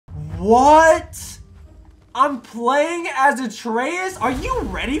What? I'm playing as Atreus? Are you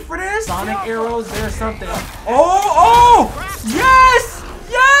ready for this? Sonic arrows, there's something. Oh! Yes!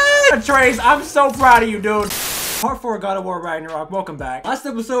 Yes! Atreus, I'm so proud of you, dude. Part 4 God of War Ragnarok, welcome back. Last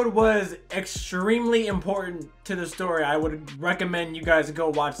episode was extremely important to the story. I would recommend you guys go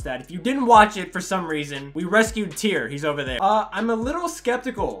watch that. If you didn't watch it for some reason, we rescued Tyr. He's over there. I'm a little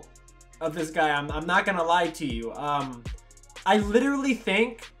skeptical of this guy. I'm not gonna lie to you. I literally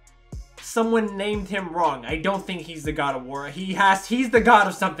think someone named him wrong. I don't think he's the God of War. He's the god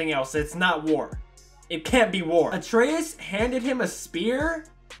of something else. It's not war. It can't be war. Atreus handed him a spear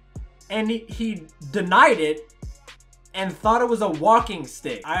and he denied it and thought it was a walking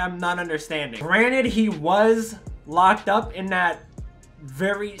stick. I am not understanding. Granted, he was locked up in that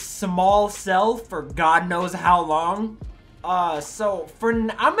very small cell for God knows how long. So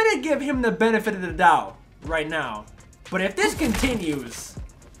I'm gonna give him the benefit of the doubt right now. But if this continues,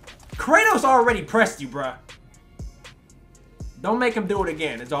 Kratos already pressed you, bruh. Don't make him do it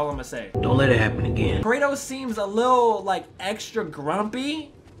again, is all I'm gonna say. Don't let it happen again. Kratos seems a little, like, extra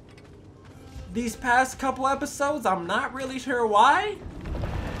grumpy these past couple episodes. I'm not really sure why.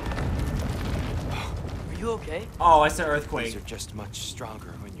 Are you okay? Oh, it's an earthquake. These are just much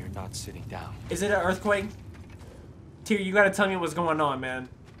stronger when you're not sitting down. Is it an earthquake? Tyr, you gotta tell me what's going on, man.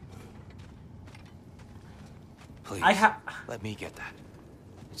 Please, let me get that.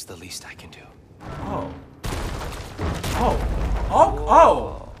 It's the least I can do. Oh.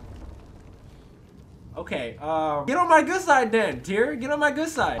 Oh. Okay, get on my good side then, Tyr. Get on my good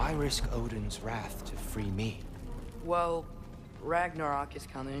side. Why risk Odin's wrath to free me? Well, Ragnarok is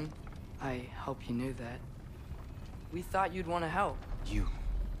coming. I hope you knew that. We thought you'd want to help. You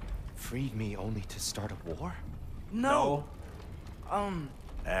freed me only to start a war? No.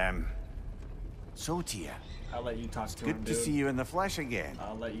 So Tyr, I'll let you talk to him, good dude. to see you in the flesh again.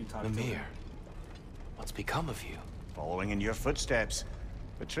 I'll let you talk to Mimir, him. what's become of you? Following in your footsteps.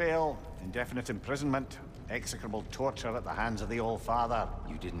 Betrayal, indefinite imprisonment, execrable torture at the hands of the All-Father.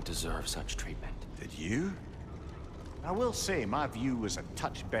 You didn't deserve such treatment. Did you? I will say my view was a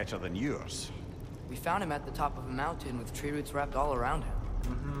touch better than yours. We found him at the top of a mountain with tree roots wrapped all around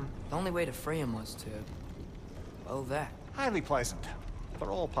him. The only way to free him was to... well, that. Highly pleasant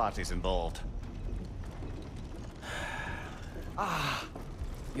for all parties involved.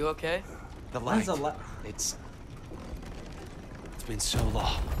 You okay? The When's light. the It's been so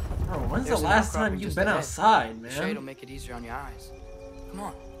long. Bro, when's There's the an last outcropping time you've just been ahead. outside, Shade will man? make it easier on your eyes. Come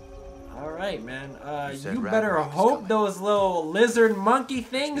on. Alright, man. said You better Ragnarok is hope coming. those little lizard monkey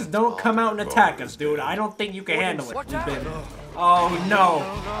things don't come out and attack us, dude. I don't think you can handle it. Watch out. Oh, no.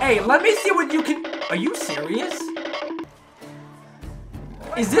 Hey, let me see what you can... Are you serious?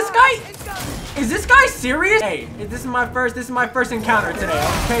 Is this guy serious? Hey, this is my first encounter today.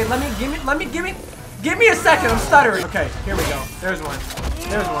 Okay, give me a second. I'm stuttering. Okay, here we go. There's one.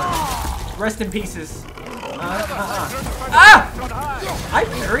 Rest in pieces. Ah! I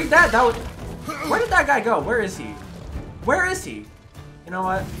parried that. Where did that guy go? Where is he? You know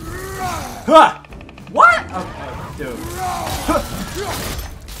what? Huh! What? Okay, dude.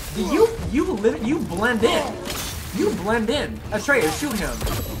 You blend in. You blend in. Atreus, shoot him.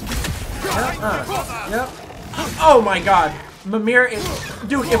 Yep. Oh my god. Mimir is...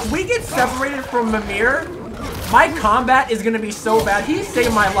 Dude, if we get separated from Mimir, my combat is gonna be so bad. He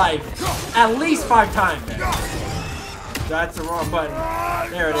saved my life at least 5 times. That's the wrong button.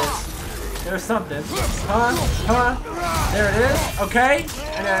 There it is. There's something. There it is. Okay.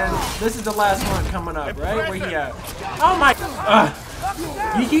 And then this is the last one coming up, right? Where he at? Oh my...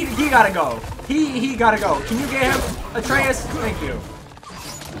 He gotta go. He gotta go. Can you get him? Atreus? Thank you.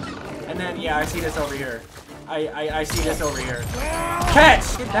 And then, yeah, I see this over here. I see this over here.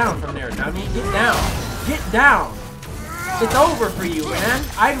 Catch! Get down from there, dummy. Get down. Get down. It's over for you, man.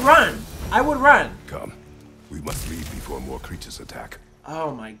 I'd run. I would run. Come. We must leave before more creatures attack.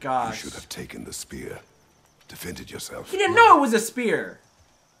 Oh my You gosh. should have taken the spear. Defended yourself. He didn't know it was a spear.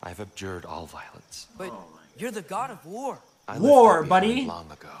 I've abjured all violence. But you're the god of war. I War, left that behind buddy. long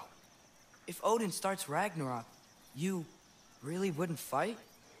ago. If Odin starts Ragnarok, you really wouldn't fight?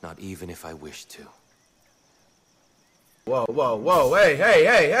 Not even if I wished to. Whoa,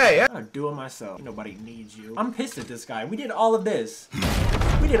 hey. I'll do it myself. Nobody needs you. I'm pissed at this guy. We did all of this.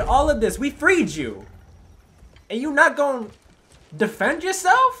 We freed you. And you not gonna defend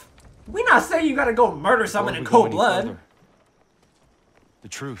yourself? We not saying you gotta go murder someone in Before we cold go any blood. further, the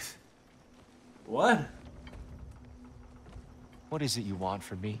truth. What? What is it you want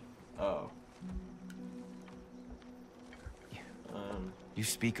from me? Oh. You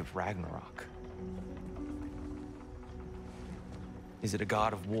speak of Ragnarok. Is it a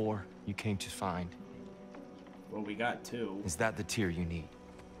God of War you came to find? Well, we got two. Is that the tear you need?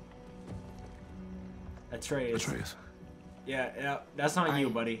 Atreus. Atreus. Yeah, that's not you,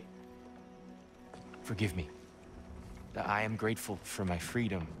 buddy. Forgive me. I am grateful for my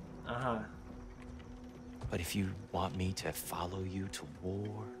freedom. Uh-huh. But if you want me to follow you to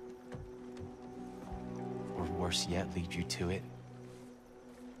war, or worse yet, lead you to it,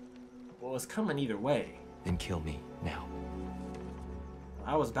 Well, it's coming either way. then kill me now.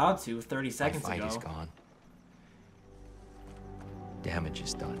 I was about to 30 My seconds fight ago. is gone. Damage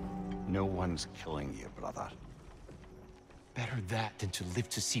is done. No one's killing you, brother. Better that than to live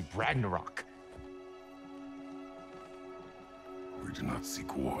to see Ragnarok. We do not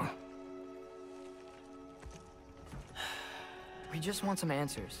seek war. We just want some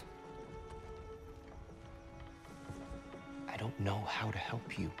answers. I don't know how to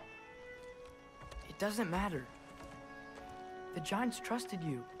help you. It doesn't matter. The Giants trusted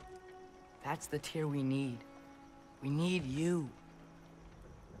you. That's the tear we need. We need you.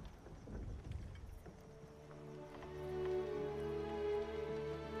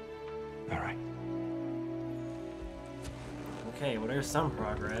 All right. Okay, well, there's some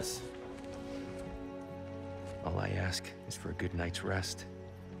progress. All I ask is for a good night's rest.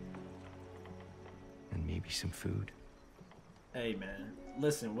 And maybe some food. Hey, man.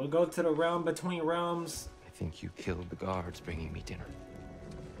 Listen, we'll go to the realm between realms. I think you killed the guards bringing me dinner.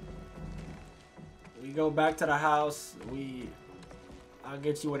 We go back to the house. I'll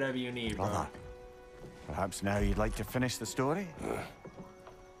get you whatever you need, bro. Brother, perhaps now you'd like to finish the story?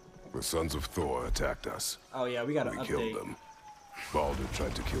 The sons of Thor attacked us. Oh, yeah, we got to We update. killed them. Baldur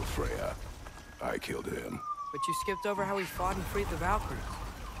tried to kill Freya. I killed him. But you skipped over how we fought and freed the Valkyries.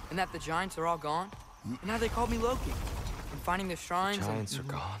 And that the Giants are all gone. And how they called me Loki. And finding the shrines Giants and...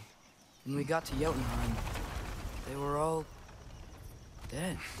 are gone. When we got to Jotunheim, they were all...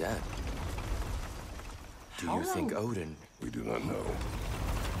 dead. Dead. Do How you think long- Odin... We do not know.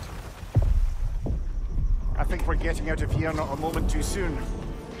 I think we're getting out of here not a moment too soon.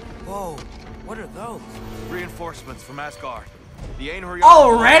 Whoa, what are those? Reinforcements from Asgard. The Einherjar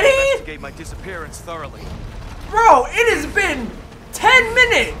Already? investigate my disappearance thoroughly. Bro, it has been 10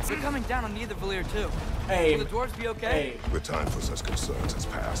 minutes! They're coming down on either Valir too. Hey, Will the dwarves be okay? hey. The time for such concerns has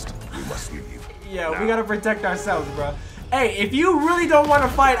passed. We must leave. Yeah, we gotta protect ourselves, bro. Hey, if you really don't want to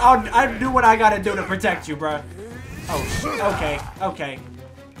fight, I'll do what I gotta do to protect you, bro. Oh, okay.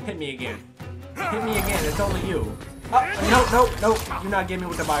 Hit me again. Hit me again, it's only you. No, you're not getting me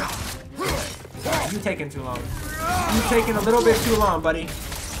with the bike. You taking too long. You taking a little bit too long, buddy.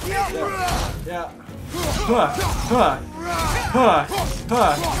 Yeah.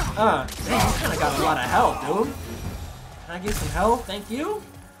 Dang, you kinda got a lot of health, dude. Can I get some health? Thank you.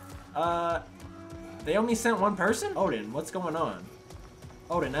 They only sent one person? Odin, what's going on?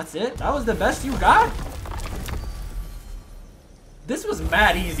 Odin, that's it? That was the best you got? This was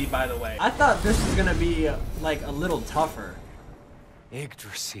mad easy, by the way. I thought this was gonna be, like, a little tougher.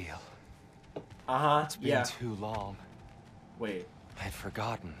 Yggdrasil. Uh-huh, It's been yeah. too long. Wait, I'd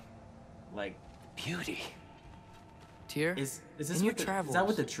forgotten. like, Beauty. Tyr, is this in your what the, travels, is that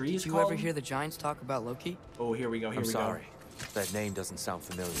what the tree is did you called? ever hear the Giants talk about Loki? Oh, here we go, here I'm we sorry. That name doesn't sound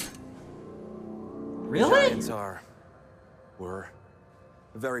familiar. go. Really? Giants were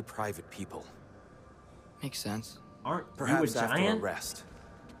very private people. Makes sense. Aren't you a Perhaps after a giant? rest.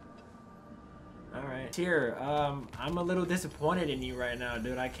 Alright. Tyr, I'm a little disappointed in you right now,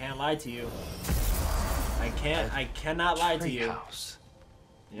 dude. I can't lie to you. I cannot lie to you. Treehouse.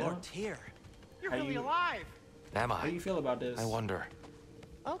 Yeah? Lord Tyr, you're How really you- alive. Am How do I? you feel about this? I wonder.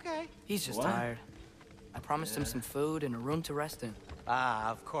 Okay. He's just What? tired. I promised him some food and a room to rest in.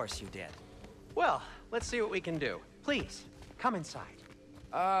 Ah, of course you did. Well, let's see what we can do. Please, come inside.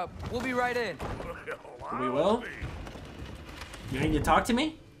 We'll be right in. We will? You need to talk to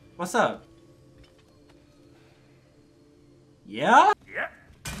me? What's up? Yeah? Yeah.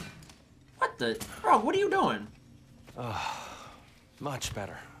 What the? Bro, what are you doing? Much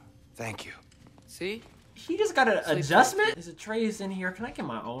better. Thank you. See? He just got an Sleep adjustment? Is a trays in here? Can I get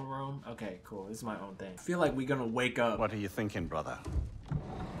my own room? Okay, cool. This is my own thing. I feel like we're gonna wake up What are you thinking, brother?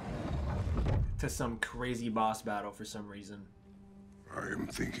 to some crazy boss battle for some reason. I am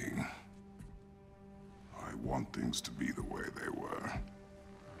thinking. I want things to be the way they were.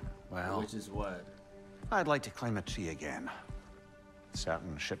 Well, Which is what? I'd like to climb a tree again.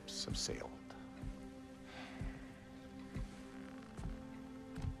 Certain ships have sailed.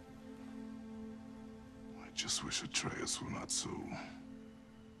 I just wish Atreus were not so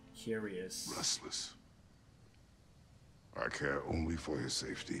Curious. restless. I care only for his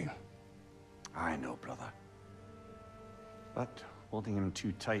safety. I know, brother. But Holding him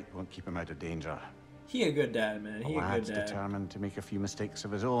too tight won't keep him out of danger. He a good dad, man. He The a good lad's dad. determined to make a few mistakes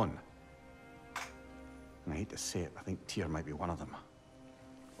of his own. And I hate to say it, I think Tyr might be one of them.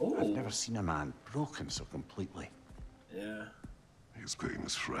 Oh. I've never seen a man broken so completely. Yeah. His pain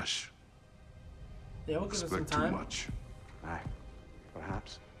is fresh. Yeah, we'll give him some Expect too time. much. Aye,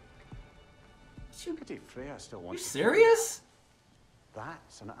 perhaps. You, Pity Freya still you wants to- serious?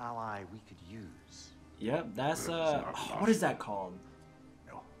 That's an ally we could use. Yep, that's what is that called?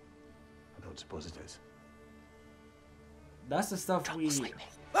 No, I don't suppose it is. That's the stuff we.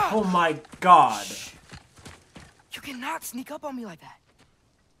 Oh my god! You cannot sneak up on me like that.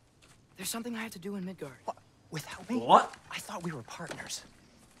 There's something I have to do in Midgard. What? Without me? What? I thought we were partners.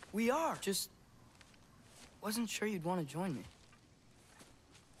 We are. Just wasn't sure you'd want to join me.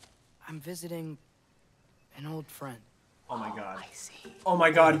 I'm visiting an old friend. Oh my god! I see. Oh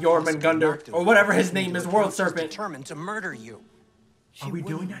my god! Jormungandr, or whatever his name is, World Serpent. Determined to murder you. Are we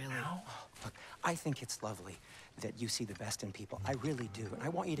doing wouldn't that really. now? Look, I think it's lovely that you see the best in people. I really do. And I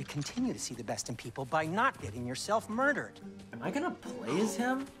want you to continue to see the best in people by not getting yourself murdered. Am I gonna play as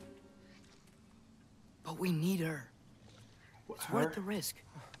him? But we need her. It's Her? worth the risk.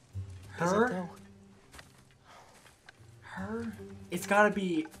 Her? Her? It's gotta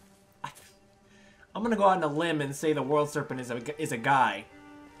be. I'm gonna go out on a limb and say the World Serpent is a guy.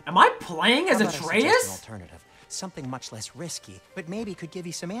 Am I playing as How about I suggest an Atreus? alternative? Something much less risky, but maybe could give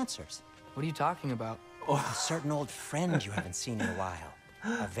you some answers. What are you talking about? A certain old friend you haven't seen in a while.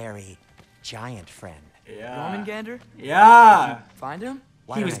 A very giant friend. Yeah. Jormungandr? Yeah. Find him?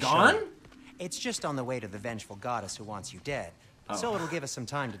 Why He don't was I show gone? you? It's just on the way to the vengeful goddess who wants you dead. So it'll give us some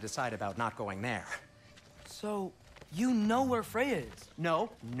time to decide about not going there. So, you know where Freya is?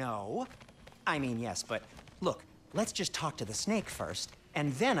 No. I mean, yes, but look, let's just talk to the snake first,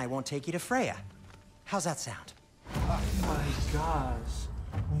 and then I won't take you to Freya. How's that sound? Oh my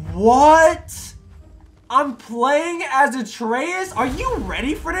gosh. What? I'm playing as Atreus? Are you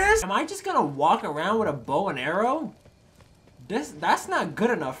ready for this? Am I just gonna walk around with a bow and arrow? That's not good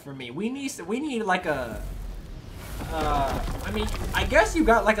enough for me. We need like a I mean, I guess you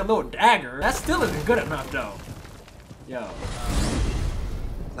got like a little dagger. That still isn't good enough though. Yo.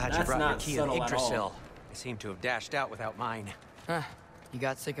 Glad you That's brought your not key of subtle at Yggdrasil. all. I seem to have dashed out without mine. Huh. You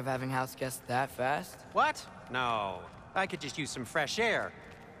got sick of having house guests that fast? What? No. I could just use some fresh air,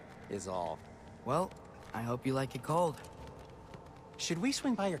 is all. Well, I hope you like it cold. Should we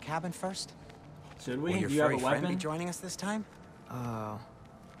swing by your cabin first? Should we? Will your Do you have a furry friend be weapon? joining us this time? Oh,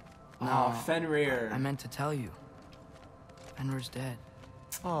 No, Fenrir. I meant to tell you. Fenrir's dead.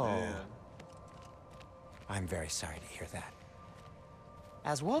 Oh. Yeah. I'm very sorry to hear that.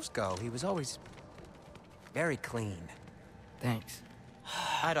 As wolves go, he was always very clean. Thanks.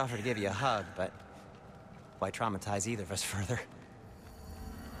 I'd offer to give you a hug, but why traumatize either of us further?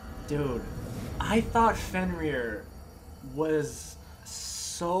 Dude, I thought Fenrir was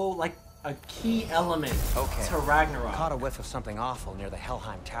so like a key element Okay. to Ragnarok. Caught a whiff of something awful near the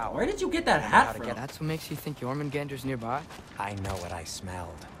Helheim Tower. Where did you get that how hat to from? get That's what makes you think Jormungandr's nearby? I know what I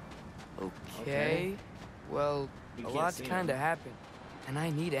smelled. Okay. Well, We a can't lot's see kinda him. happened. And I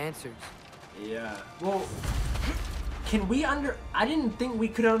need answers. Yeah. Well, can we I didn't think we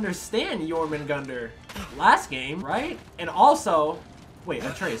could understand Jormungandr last game, right? And also, wait,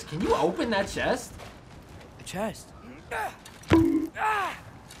 Atreus, can you open that chest? The chest.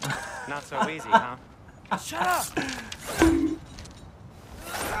 Not so easy, huh? Shut up!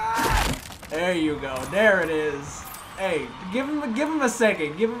 There you go. There it is. Hey, give him a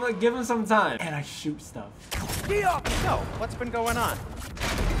second. Give him some time. And I shoot stuff. So, what's been going on?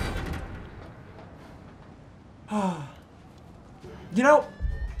 You know,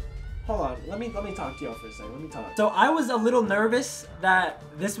 hold on. Let me talk to y'all for a second. Let me talk. So I was a little nervous that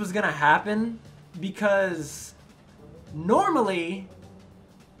this was gonna happen because normally,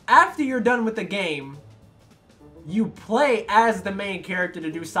 after you're done with the game, you play as the main character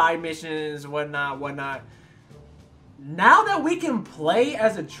to do side missions, whatnot. Now that we can play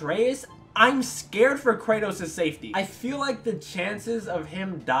as Atreus, I'm scared for Kratos' safety. I feel like the chances of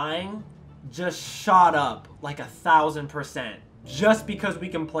him dying just shot up like 1,000% just because we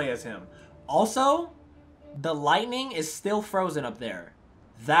can play as him. Also, the lightning is still frozen up there.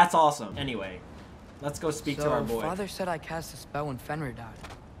 That's awesome. Anyway, let's go speak to our boy. Father said I cast a spell when Fenrir died.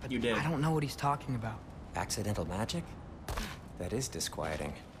 But You did. I don't know what he's talking about. Accidental magic? That is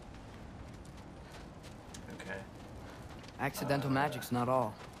disquieting. Okay. Accidental magic's not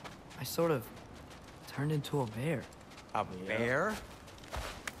all. I sort of turned into a bear. A bear?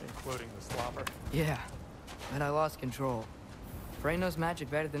 Including the slobber. Yeah, but I lost control. Frey knows magic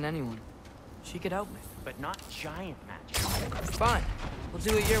better than anyone. She could help me. But not giant magic. Fine. We'll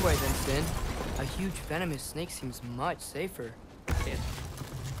do it your way then, Sin. A huge venomous snake seems much safer.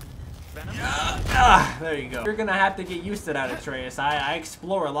 There you go. You're gonna have to get used to that, Atreus. I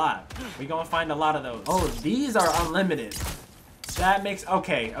explore a lot. We're gonna find a lot of those. Oh, these are unlimited. That makes,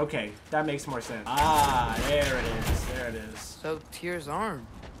 okay. That makes more sense. Ah, there it is. There it is. So, Tyr's arm.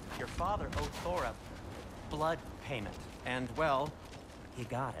 Your father owed Thor a blood payment. And, well, he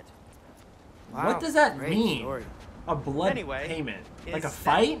got it. Wow, What does that great mean? story. A blood Anyway, payment? Like is a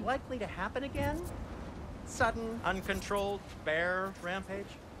fight? that likely to happen again? Sudden, uncontrolled bear rampage?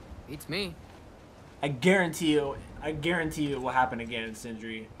 Beats me. I guarantee you it will happen again,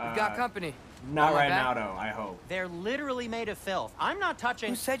 Sindri. We've got company. Not Want right that? now, though, I hope. They're literally made of filth. I'm not touching.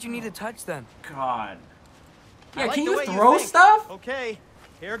 Who said you need to touch them? God. Yeah, I like can the you way throw think. stuff? Okay,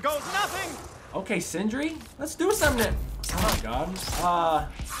 here goes nothing. Okay, Sindri, let's do something. Oh my God.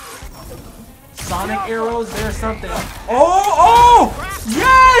 Sonic arrows, there's something. Oh!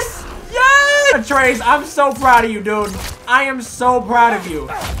 Yes! Yes! Atreus, I'm so proud of you, dude. I am so proud of you.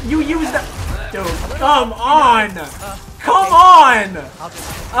 You used that. Dude, come on! Come on!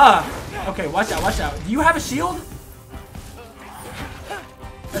 Okay, watch out. Do you have a shield?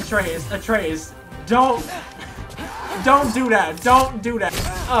 Atreus, don't do that. Don't do that.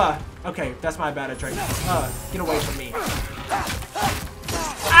 Okay, that's my bad, Atreus. Get away from me.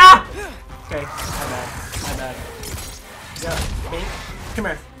 Ah! Okay, my bad. Yeah, me?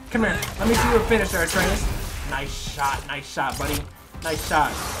 Come here. Let me see your finisher, Atreus. Nice shot, buddy. Nice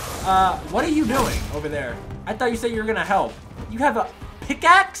shot. What are you doing over there? I thought you said you were gonna help. You have a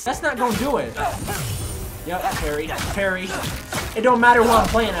pickaxe? That's not gonna do it. Yep, parry. It don't matter who I'm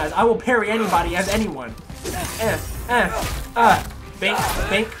playing as. I will parry anybody as anyone. Bink,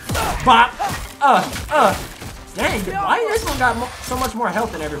 bop. Dang, why this one got so much more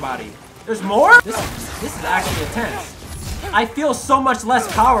health than everybody? There's more? This is actually intense. I feel so much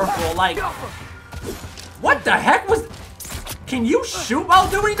less powerful. Like, what the heck was? Can you shoot while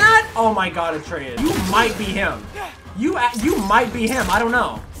doing that? Oh my God, Atreus, you might be him. You might be him. I don't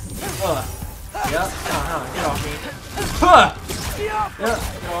know. Yep. Get off me. Get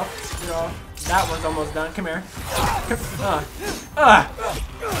off. That one's almost done. Come here.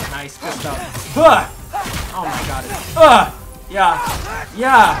 Nice. Good stuff. Oh my God.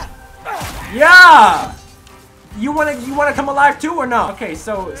 Yeah. You wanna come alive too or no? Okay,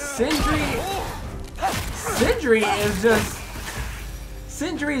 so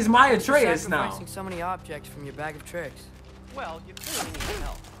Sindri is my Atreus now. Sacrificing so many objects from your bag of tricks. Well, you clearly need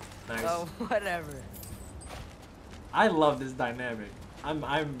help. Nice. Oh, whatever. I love this dynamic.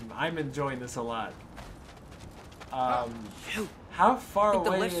 I'm enjoying this a lot. How far I think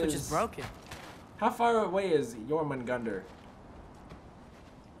away the lift switch is broken. How far away is Jormungandr?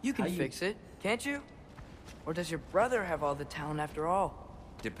 You can fix it, can't you? Or does your brother have all the talent after all?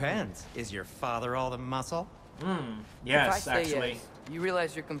 Depends. Is your father all the muscle? Yes, if I say actually. Yes, you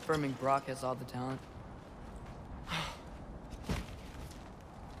realize you're confirming Brock has all the talent?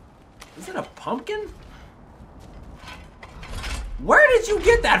 Is it a pumpkin? Where did you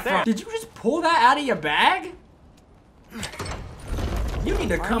get that from? Did you just pull that out of your bag? You need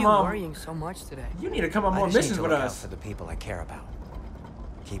to come on. Why are you worrying so much today? You need to come on more I just missions need to with look us. out for the people I care about.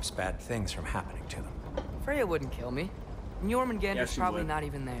 Keeps bad things from happening to them. Freya wouldn't kill me. And Jormungandr's Yeah, she probably would. not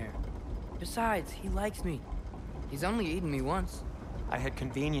even there. Besides, he likes me. He's only eaten me once. I had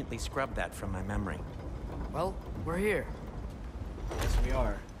conveniently scrubbed that from my memory. Well, we're here. Yes, we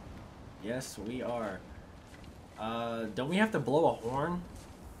are. Yes, we are. Don't we have to blow a horn?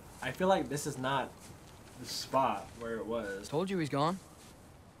 I feel like this is not the spot where it was. Told you he's gone.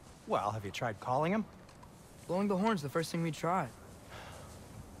 Well, have you tried calling him? Blowing the horn's the first thing we tried.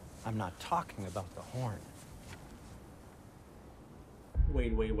 I'm not talking about the horn.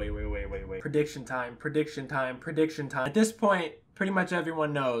 Wait. Prediction time. At this point, pretty much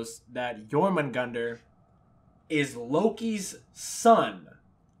everyone knows that Jormungandr is Loki's son.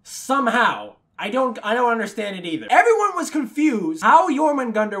 Somehow. I don't understand it either. Everyone was confused how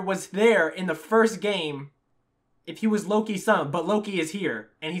Jormungandr was there in the first game if he was Loki's son, but Loki is here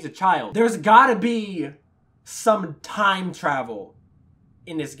and he's a child. There's gotta be some time travel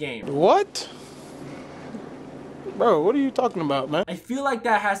in this game. What? Bro, what are you talking about, man? I feel like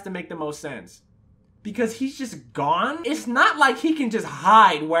that has to make the most sense. Because he's just gone. It's not like he can just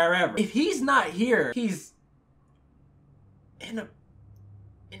hide wherever. If he's not here, he's in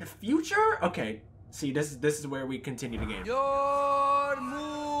the future? Okay. See, this is where we continue the game.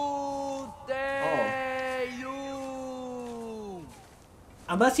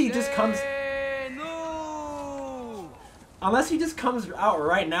 Unless he just comes out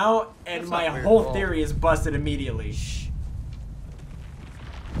right now and my whole theory is busted immediately.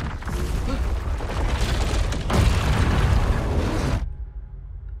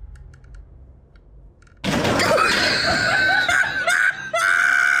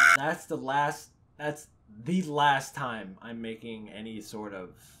 the last time I'm making any sort of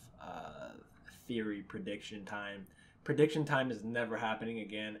theory prediction time. Prediction time is never happening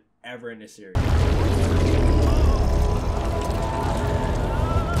again, ever in this series.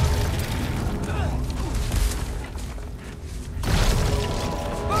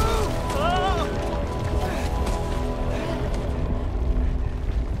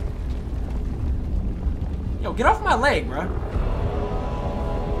 Yo, get off my leg, bro.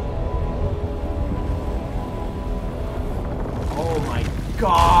 Oh my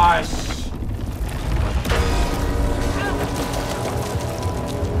gosh.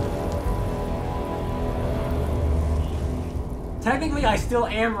 Technically, I still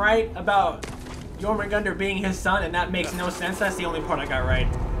am right about Jormungandr being his son, and that makes no sense. That's the only part I got right.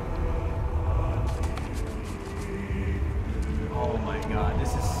 Oh my god, this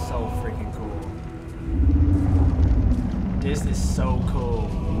is so freaking cool. This is so cool.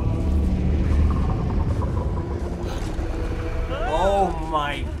 Oh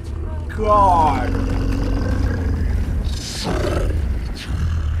my god.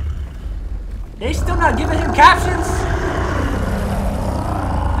 They still not giving him captions?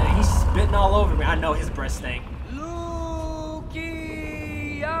 Man, he's spitting all over me. I know his breath stank. Loki,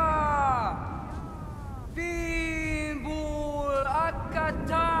 Fimbul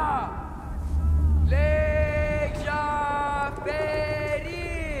Akata, Leja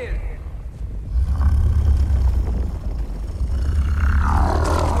Ferir.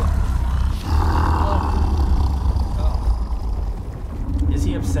 Is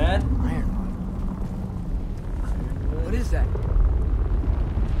he upset? What is that?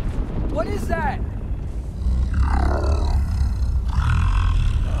 What is that?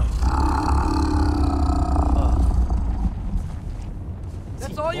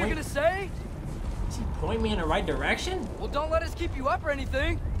 That's all you're gonna say? Does he point me in the right direction? Well, don't let us keep you up or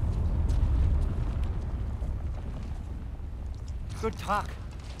anything. Good talk.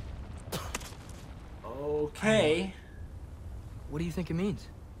 Okay. What do you think it means?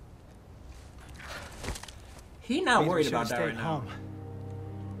 He not worried about that right now.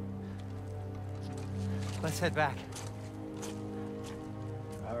 Let's head back.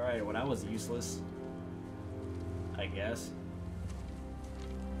 Alright, well that was useless. I guess.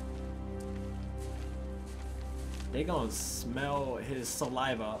 They gonna smell his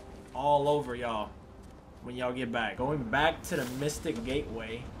saliva all over y'all when y'all get back. Going back to the Mystic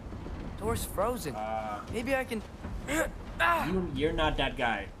Gateway. Door's frozen. Maybe I can... You're not that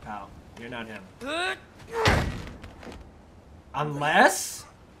guy, pal. You're not him. Unless?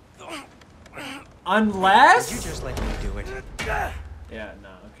 You just let me do it. Yeah, no,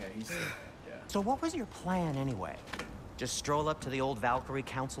 okay, he's... Yeah. So what was your plan anyway? Just stroll up to the old Valkyrie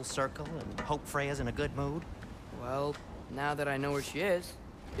Council Circle and hope Freya's in a good mood? Well, now that I know where she is,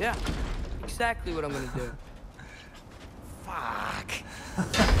 yeah, exactly what I'm gonna do. Fuck.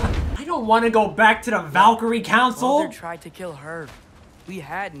 I don't want to go back to the Valkyrie Council. Mother tried to kill her. We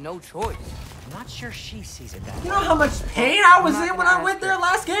had no choice. I'm not sure she sees it that way. You know how much pain I was in when I went there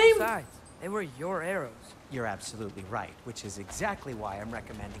last game? Besides, they were your arrows. You're absolutely right, which is exactly why I'm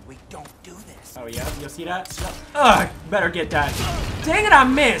recommending we don't do this. Oh yeah, you'll see that? Ugh, better get that. Dang it, I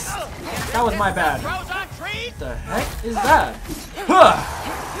missed. That was my bad. What the heck is that? Huh.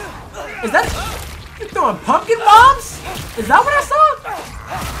 Is that... You throwing pumpkin bombs? Is that what I saw?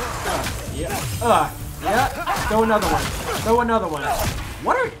 Yeah. Yeah. Throw another one. Throw another one.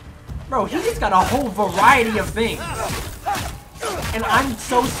 What are... Bro, he just got a whole variety of things. And I'm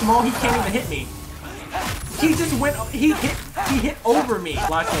so small, he can't even hit me. He just went... He hit over me.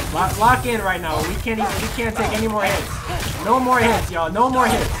 Lock in. Lock in right now. We can't take any more hits. No more hits, y'all. No more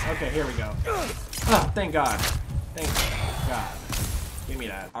hits. Okay, here we go. Oh, thank God. Thank God. Give me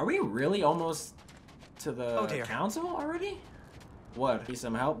that. Are we really almost to the council already? What? Need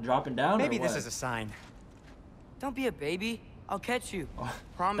some help dropping down? Maybe or what? this is a sign. Don't be a baby. I'll catch you. Oh,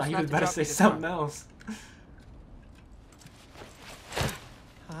 Promise thought not you was to about to drop say you this something time. else.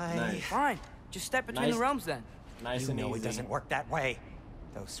 Nice. Fine. Just step between Nice. the realms then. Nice You and know easy. it doesn't work that way.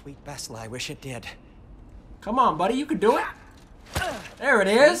 Though sweet Bessla, I wish it did. Come on, buddy. You can do it. There it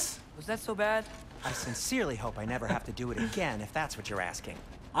is. Was that so bad? I sincerely hope I never have to do it again, if that's what you're asking.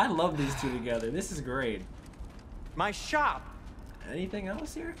 I love these two together. This is great. My shop! Anything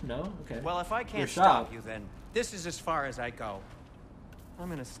else here? No? Okay. Well, if I Your can't shop. stop you, then this is as far as I go. I'm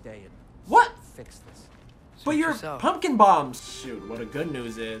gonna stay and What? fix this. But your yourself. pumpkin bombs. Shoot, what the good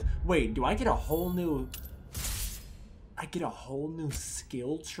news is. Wait, do I get a whole new... I get a whole new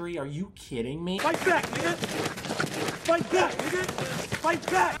skill tree? Are you kidding me? Fight back, nigga! Fight back, nigga! Fight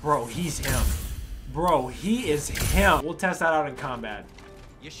back! Bro, he's him. Bro, he is him. We'll test that out in combat.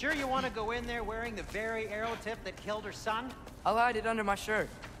 You sure you want to go in there wearing the very arrow tip that killed her son? I'll hide it under my shirt.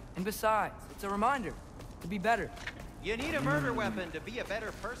 And besides, it's a reminder to be better. You need a murder weapon to be a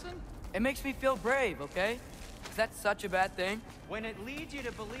better person? It makes me feel brave, okay? Is that such a bad thing? When it leads you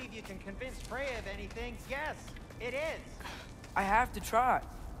to believe you can convince Freya of anything, yes, it is. I have to try.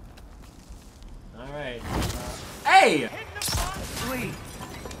 Alright. Hey! Please.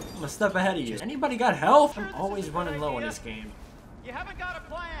 I'm a step ahead of you. Anybody got health? I'm always running low in this game. You haven't got a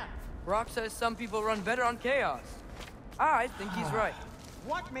plan. Rock says some people run better on chaos. I think he's right.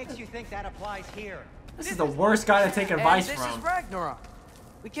 What makes you think that applies here? This is the worst guy to take advice and from. this is Ragnarok.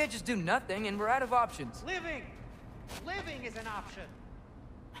 We can't just do nothing, and we're out of options. Living is an option.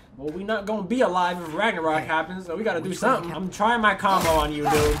 Well, we not gonna be alive if Ragnarok happens, so we gotta do something. I'm trying my combo on you,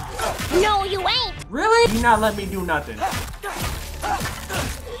 dude. No, you ain't. Really? You not let me do nothing.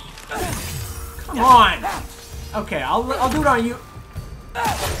 Come on. Okay, I'll do it on you.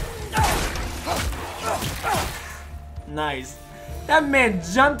 Nice. That man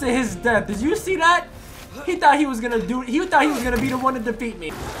jumped to his death. Did you see that? He thought he was gonna be the one to defeat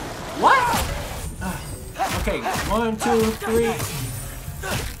me. What? Okay, 1, 2, 3,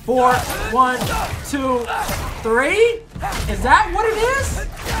 4. 1, 2, 3. Is that what it is?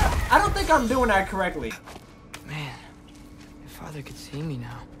 I don't think I'm doing that correctly. Man, if Father could see me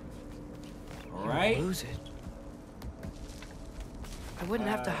now, Alright. he'd lose it. I wouldn't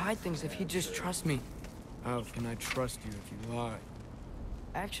have to hide things if he'd just trust me. How can I trust you if you lie?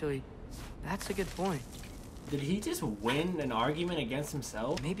 Actually, that's a good point. Did he just win an argument against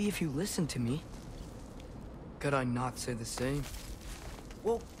himself? Maybe if you listen to me. Could I not say the same?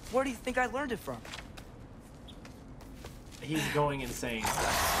 Well, where do you think I learned it from? He's going insane.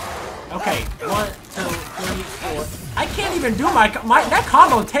 Okay, 1, 2, 3, 4. I can't even do my that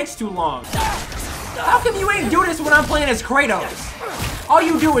combo takes too long. How come you ain't do this when I'm playing as Kratos? All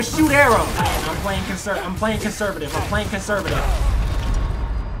you do is shoot arrows. I'm playing conservative.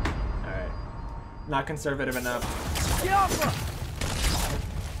 Alright. Not conservative enough.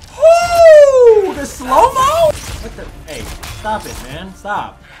 Woo! The slow-mo? What the? Hey, stop it, man.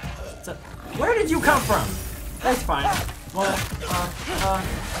 Stop. Where did you come from? That's fine.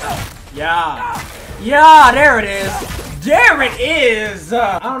 Yeah. Yeah, there it is. There it is.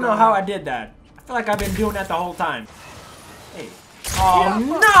 I don't know how I did that. I feel like I've been doing that the whole time. Hey. Oh,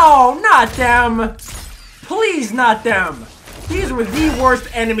 no, not them. Please, not them. These were the worst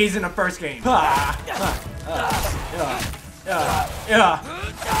enemies in the first game. Yeah.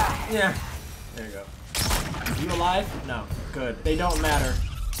 There you go. You alive? No. Good. They don't matter.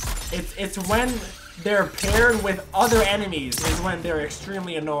 It's when they're paired with other enemies is when they're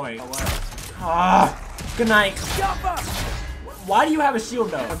extremely annoying. Good night. Why do you have a shield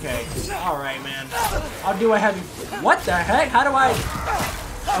though? Okay. Alright, man. I'll do a heavy... What the heck? How do I...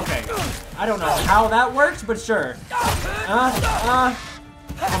 Okay. I don't know how that works, but sure. Oh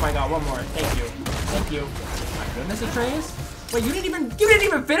my god, one more. Thank you. Thank you. My goodness, Atreus. Wait, you didn't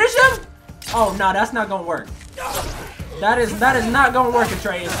even finish him? Oh, no, that's not gonna work. That is not gonna work,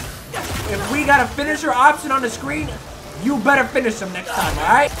 Atreus. If we got a finisher option on the screen, you better finish him next time,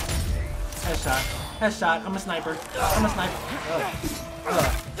 alright? Headshot. Headshot. I'm a sniper.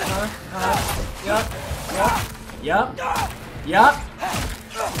 Yup.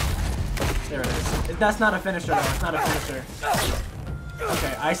 There it is. That's not a finisher, though. It's not a finisher.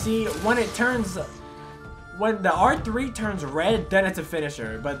 Okay, I see when it turns... When the R3 turns red, then it's a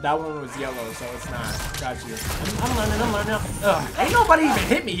finisher. But that one was yellow, so it's not. Got you. I'm learning. Ugh. Ain't nobody even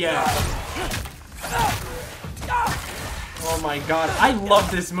hit me yet. Oh my god. I love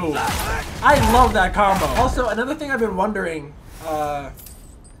this move. I love that combo. Also, another thing I've been wondering.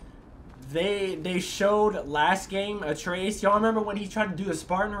 They showed last game Atreus. Y'all remember when he tried to do the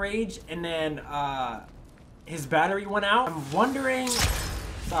Spartan Rage and then his battery went out? I'm wondering...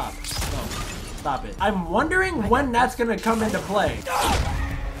 Stop. No. Stop it. I'm wondering when that's gonna come into play.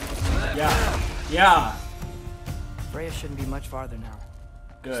 Yeah. Freya shouldn't be much farther now.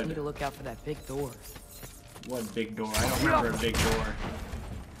 Good. Just need to look out for that big door. What big door? I don't remember a big door.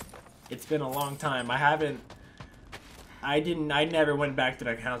 It's been a long time. I never went back to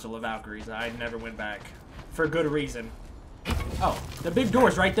the Council of Valkyries. I never went back. For good reason. Oh, the big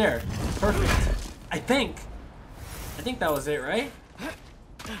door's right there. Perfect. I think that was it, right?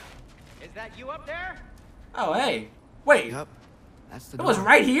 Is that you up there? Oh, hey. Wait. Yep. That's the It door. was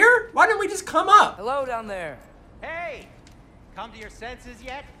right here? Why didn't we just come up? Hello down there. Hey! Come to your senses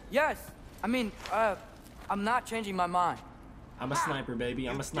yet? Yes. I mean, I'm not changing my mind. I'm a sniper, baby.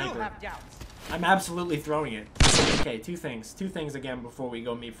 I'm a You sniper. still have doubts. I'm absolutely throwing it. Okay, two things again before we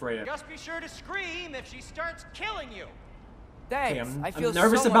go meet Freya. Just be sure to scream if she starts killing you. Thanks. Okay, I'm I feel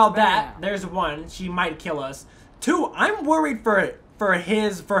nervous so much about better that. now. There's one. She might kill us. Two, I'm worried for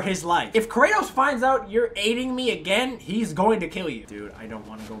his life. If Kratos finds out you're aiding me again, he's going to kill you. Dude, I don't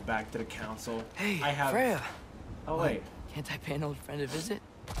want to go back to the council. Hey, I have... Freya. Oh, wait. Can't I pay an old friend a visit?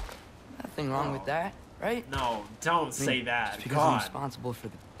 Nothing wrong with that, right? No, don't say that. Just because I'm God. responsible for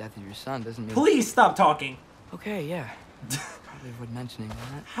the death of your son doesn't mean... Please stop talking. Okay, yeah. Probably avoid mentioning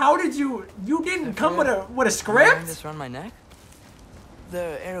that. How did you didn't come with a Am I wearing script? this around my neck?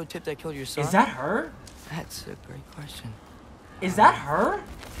 The arrow tip that killed your son? Is that her? That's a great question. Is that her?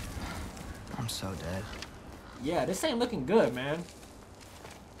 I'm so dead. Yeah, this ain't looking good, man.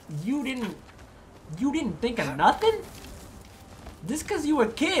 You didn't think of nothing? Just cause you a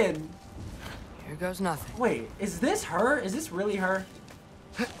kid. Here goes nothing. Wait, is this her? Is this really her?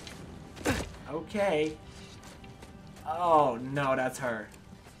 Okay. Oh no, that's her.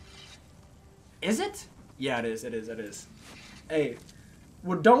 Is it? Yeah, it is. It is. It is. Hey,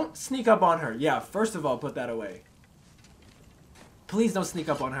 well, don't sneak up on her. Yeah, first of all, put that away. Please don't sneak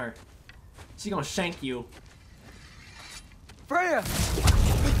up on her. She's gonna shank you. Freya!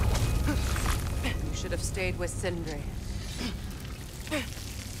 You should have stayed with Sindri.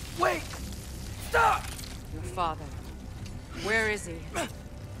 Wait! Stop! Your father. Where is he?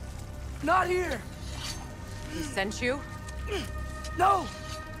 Not here! He sent you? No!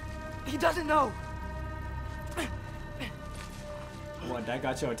 He doesn't know! What, that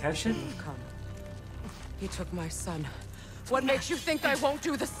got your attention? Come. He took my son. What makes you think I won't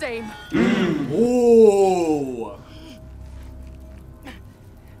do the same? Ooh!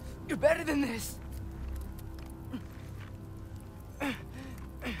 You're better than this!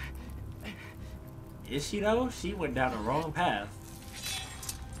 Is she though? She went down the wrong path.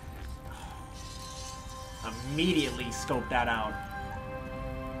 Immediately scoped that out.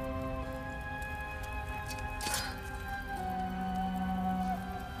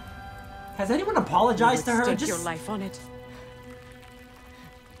 Has anyone apologized to her? Stake your life on it.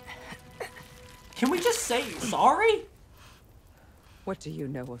 Can we just say sorry? What do you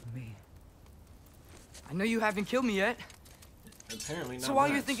know of me? I know you haven't killed me yet. Apparently not. So while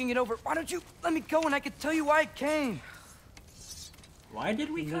much. you're thinking it over, why don't you let me go and I can tell you why I came? Why did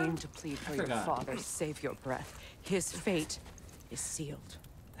we You come? aim to plead for I your forgot. father. Save your breath. His fate is sealed.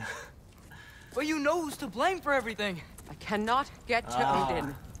 But you know who's to blame for everything. I cannot get to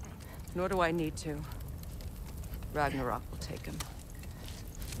Odin. Nor do I need to. Ragnarok will take him.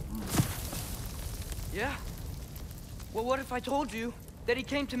 Yeah? Well, what if I told you that he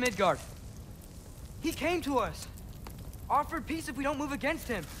came to Midgard? He came to us. Offered peace if we don't move against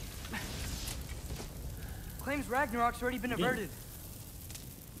him. Claims Ragnarok's already been averted.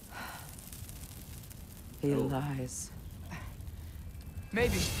 He lies.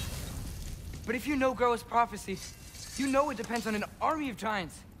 Maybe. But if you know Groa's prophecy, you know it depends on an army of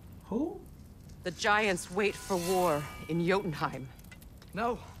giants. Who? The giants wait for war in Jotunheim.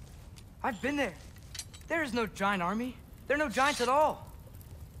 No. I've been there. There is no giant army. There are no giants at all.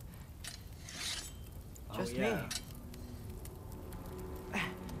 Just me.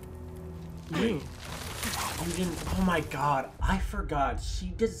 You didn't. Oh my God! I forgot. She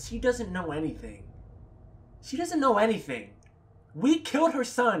doesn't know anything. She doesn't know anything. We killed her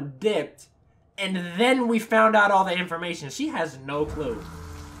son, dipped, and then we found out all the information. She has no clue.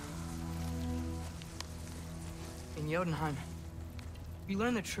 In Jotunheim, we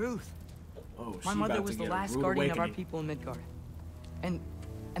learned the truth. Oh, My she mother about was to the get a last rude guardian of our awakening. people in Midgard. And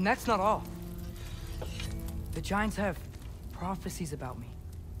that's not all. The giants have prophecies about me.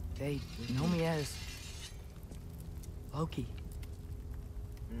 They know me as Loki.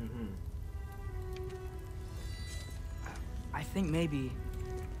 I think maybe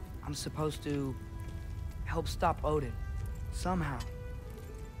I'm supposed to help stop Odin, somehow.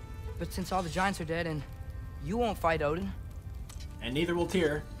 But since all the giants are dead and you won't fight Odin, And neither will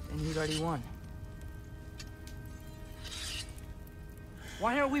Tyr. then you'd already won.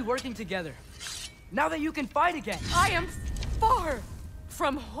 Why aren't we working together? Now that you can fight again! I am far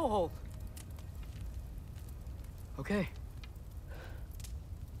from whole. Okay.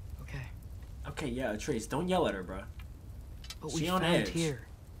 Okay. Okay, yeah, Atreus, don't yell at her, bruh. But She we on found edge. here.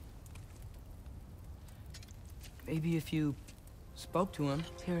 Maybe if you spoke to him.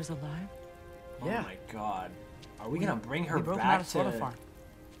 Tyr's alive? Yeah. Oh my God. Are we gonna bring her We broke him back out of slaughter to? farm.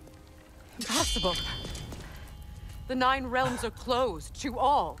 Impossible. The 9 realms are closed to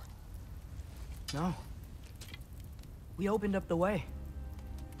all. No. We opened up the way.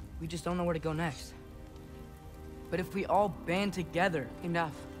 We just don't know where to go next. But if we all band together...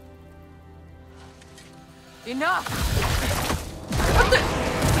 Enough. Enough!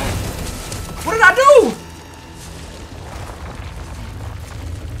 What did I do?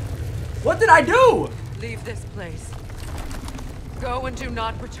 What did I do? Leave this place. Go and do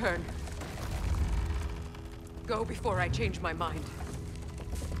not return. Go before I change my mind.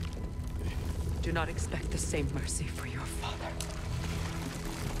 Do not expect the same mercy for your father.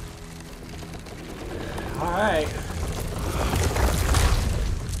 All right.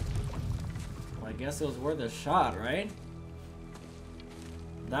 Well, I guess it was worth a shot, right?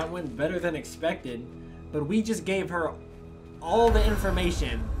 That went better than expected, but we just gave her all the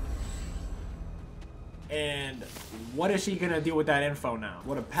information. And what is she gonna do with that info now?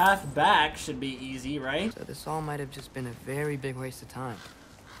 Well, the path back should be easy, right? So this all might have just been a very big waste of time,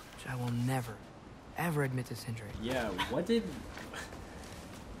 which I will never, ever admit to Sindri. Yeah, what did...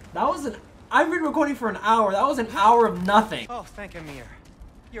 That was an... I've been recording for an hour. That was an hour of nothing. Oh, thank Amir.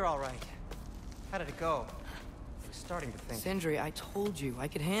 You're all right. How did it go? I was starting to think. Sindri, I told you I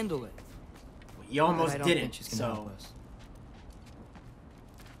could handle it. You almost But I don't didn't, think she's gonna help us.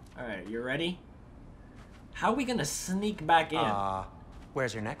 Alright, you ready? How are we gonna sneak back in?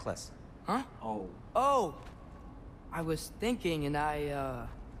 Where's your necklace? Huh? Oh. Oh! I was thinking and I,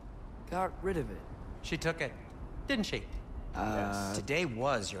 got rid of it. She took it, didn't she? Yes. Today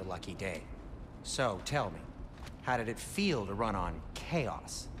was your lucky day. So, tell me, how did it feel to run on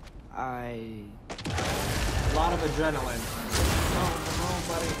chaos? I... A lot of adrenaline. Oh,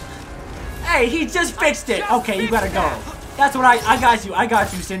 no, buddy. Hey, he just fixed it! Okay, you gotta go. That's what I got you. I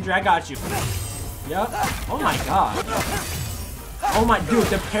got you, Sindri. I got you. Yep. Oh my god. Oh my dude,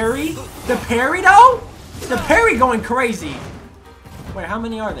 the parry? The parry though? The parry going crazy. Wait, how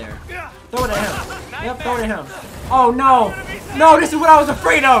many are there? Throw it at him. Yep, throw it at him. Oh no. No, this is what I was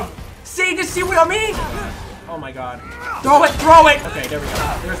afraid of. See, just see what I mean? Oh my god. Throw it, throw it! Okay, there we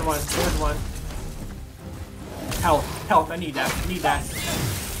go. There's one. There's one. Health, health, I need that. Need that.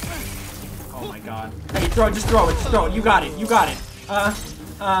 Oh my god. Hey, just throw it, just throw it. You got it, you got it.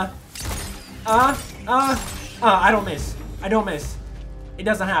 I don't miss. I don't miss. It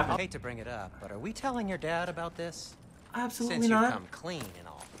doesn't happen. I hate to bring it up, but are we telling your dad about this? Absolutely Since not. you've come clean and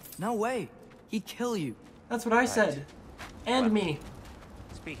all. No way. He'd kill you. That's what I said. And Well, me.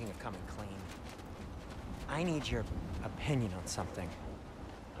 Speaking of coming clean, I need your opinion on something.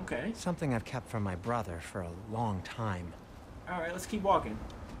 Okay. Something I've kept from my brother for a long time. Alright, let's keep walking.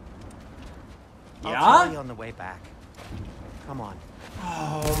 I'll Yeah? tell you on the way back. Come on.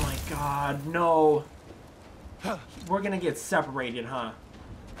 Oh my god, no. We're gonna get separated, huh?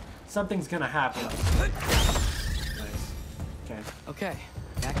 Something's gonna happen. Nice. Okay. Okay,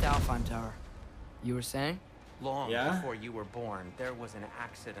 back to Alfheim Tower. You were saying? Long Yeah? before you were born, there was an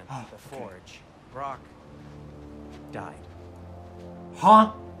accident Oh, at the forge. Brock died.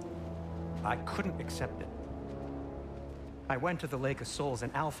 Huh? I couldn't accept it. I went to the Lake of Souls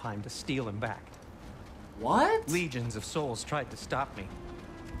in Alfheim to steal him back. What? Legions of souls tried to stop me.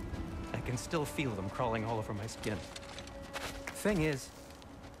 I can still feel them crawling all over my skin. Thing is,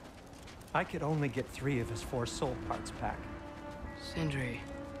 I could only get 3 of his 4 soul parts back. Sindri.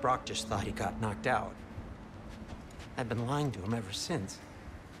 Brock just thought he got knocked out. I've been lying to him ever since.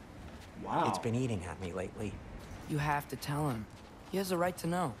 Wow. It's been eating at me lately. You have to tell him. He has a right to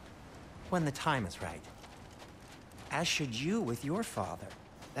know. When the time is right. As should you with your father.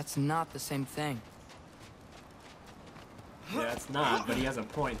 That's not the same thing. Yeah, it's not, but he has a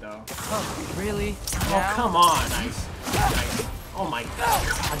point though. Oh, really? Oh, Now? come on. Nice. Nice. Oh my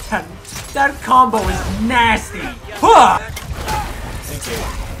god. That combo is nasty. Huh! Thank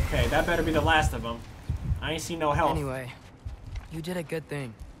you. Okay, that better be the last of them. I ain't seen no health. Anyway, you did a good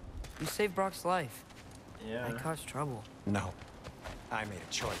thing. You saved Brock's life. Yeah. I caused trouble. No. I made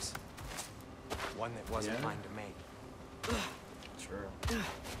a choice. One that wasn't Yeah? mine to make. True.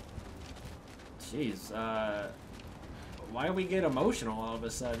 Jeez, why do we get emotional all of a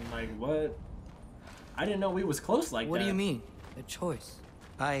sudden? Like, what? I didn't know we was close like that. What do you mean? A choice?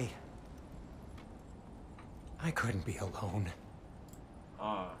 I couldn't be alone.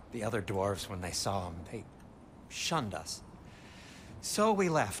 The other dwarves, when they saw him, they shunned us. So we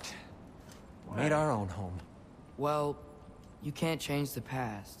left. Made our own home. Well, you can't change the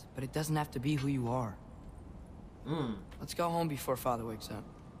past, but it doesn't have to be who you are. Let's go home before Father wakes up.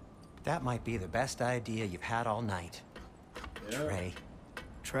 That might be the best idea you've had all night. Yeah. Trey.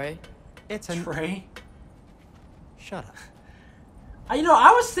 Trey? It's a... Trey? Shut up. You know,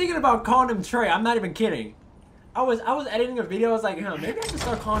 I was thinking about calling him Trey. I'm not even kidding. I was editing a video. I was like, maybe I should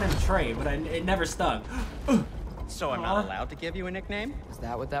start calling him Trey, but it never stuck. So I'm not allowed to give you a nickname? Is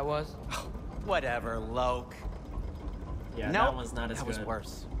that what that was? Whatever, Loke. Yeah, Nope, that one's not as that good. was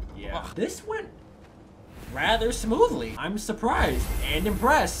worse. Yeah. This went rather smoothly. I'm surprised and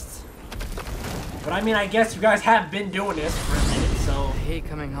impressed. But I mean, I guess you guys have been doing this for a minute, so hate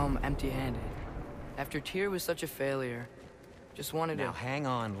coming home empty-handed. After Tyr was such a failure, just wanted to... Now hang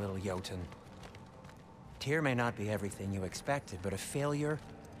on, little Jotun. Tyr may not be everything you expected, but a failure...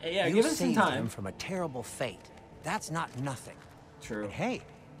 Hey, yeah, you give him some saved time. him from a terrible fate. That's not nothing. True. And hey,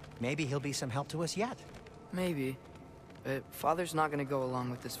 maybe he'll be some help to us yet. Maybe. But Father's not gonna go along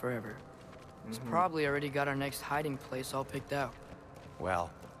with this forever. He's probably already got our next hiding place all picked out.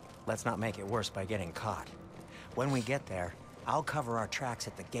 Well, let's not make it worse by getting caught. When we get there, I'll cover our tracks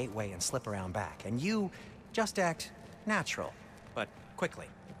at the gateway and slip around back. And you just act natural, but quickly.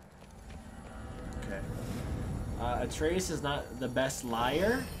 Okay. Atreus is not the best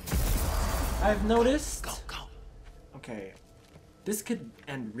liar, I've noticed. Go. Okay. This could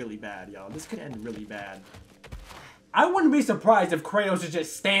end really bad, y'all. This could end really bad. I wouldn't be surprised if Kratos is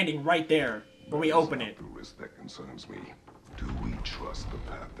just standing right there when we open it. The risk that concerns me. Do we trust the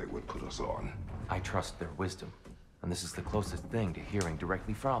path they would put us on? I trust their wisdom, and this is the closest thing to hearing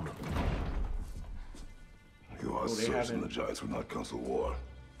directly from them. You are certain the giants would not counsel war?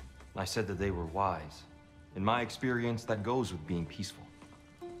 I said that they were wise. In my experience, that goes with being peaceful.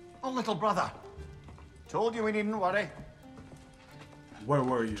 Oh, little brother. Told you we needn't worry. Where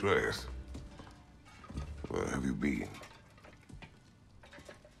were you? Atreus, where have you been?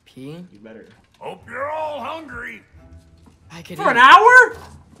 Peeing? You better. Hope you're all hungry. I could For an hour?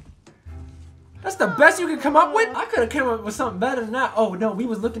 That's the best you could come up with? I could have come up with something better than that. Oh no, we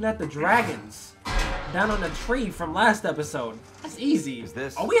was looking at the dragons down on the tree from last episode. That's easy. Is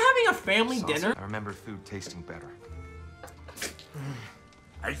this? Are we having a family dinner? I remember food tasting better.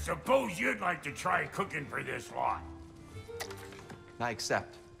 I suppose you'd like to try cooking for this lot. I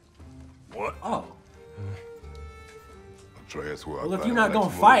accept. What? Oh. Atreus, Well, if you're not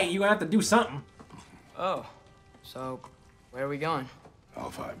gonna fight, you're gonna have to do something. Oh. So, where are we going?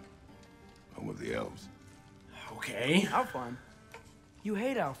 Alfheim. Home of the elves. Okay. Alfheim? You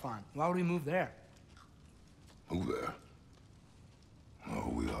hate Alfheim. Why would we move there? Who there? Oh,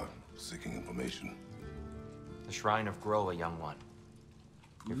 we are seeking information. The Shrine of Groa, young one.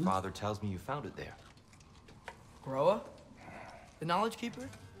 Your father tells me you found it there. Groa? The Knowledge Keeper?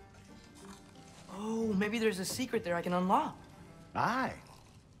 Oh, maybe there's a secret there I can unlock. Aye.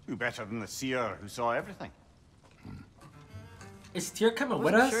 Who better than the seer who saw everything? Is Tyr coming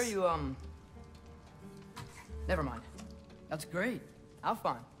with Wasn't us? sure you, Never mind. That's great.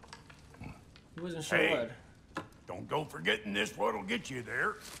 Alfheim. He wasn't sure Hey. what. Don't go forgetting this what'll get you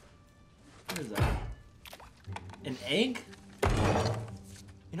there. What is that? An egg?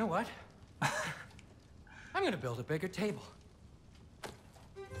 You know what? I'm gonna build a bigger table.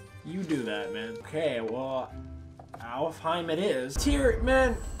 You do that, man. Okay, well, Alfheim it is. Tyr,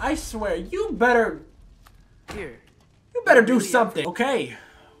 man, I swear, you better Here. do something. Okay,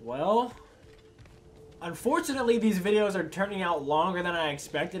 well, unfortunately, these videos are turning out longer than I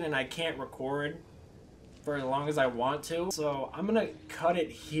expected, and I can't record for as long as I want to. So I'm gonna cut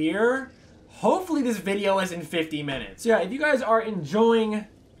it here. Hopefully this video is in 50 minutes. So yeah, if you guys are enjoying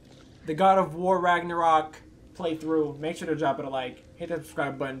the God of War Ragnarok playthrough, make sure to drop it a like, hit the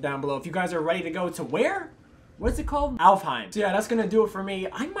subscribe button down below. If you guys are ready to go to where? What's it called? Alfheim. So yeah, that's gonna do it for me.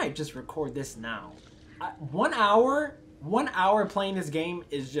 I might just record this now. 1 hour playing this game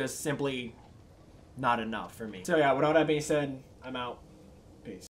is just simply not enough for me. So yeah, with all that being said, I'm out.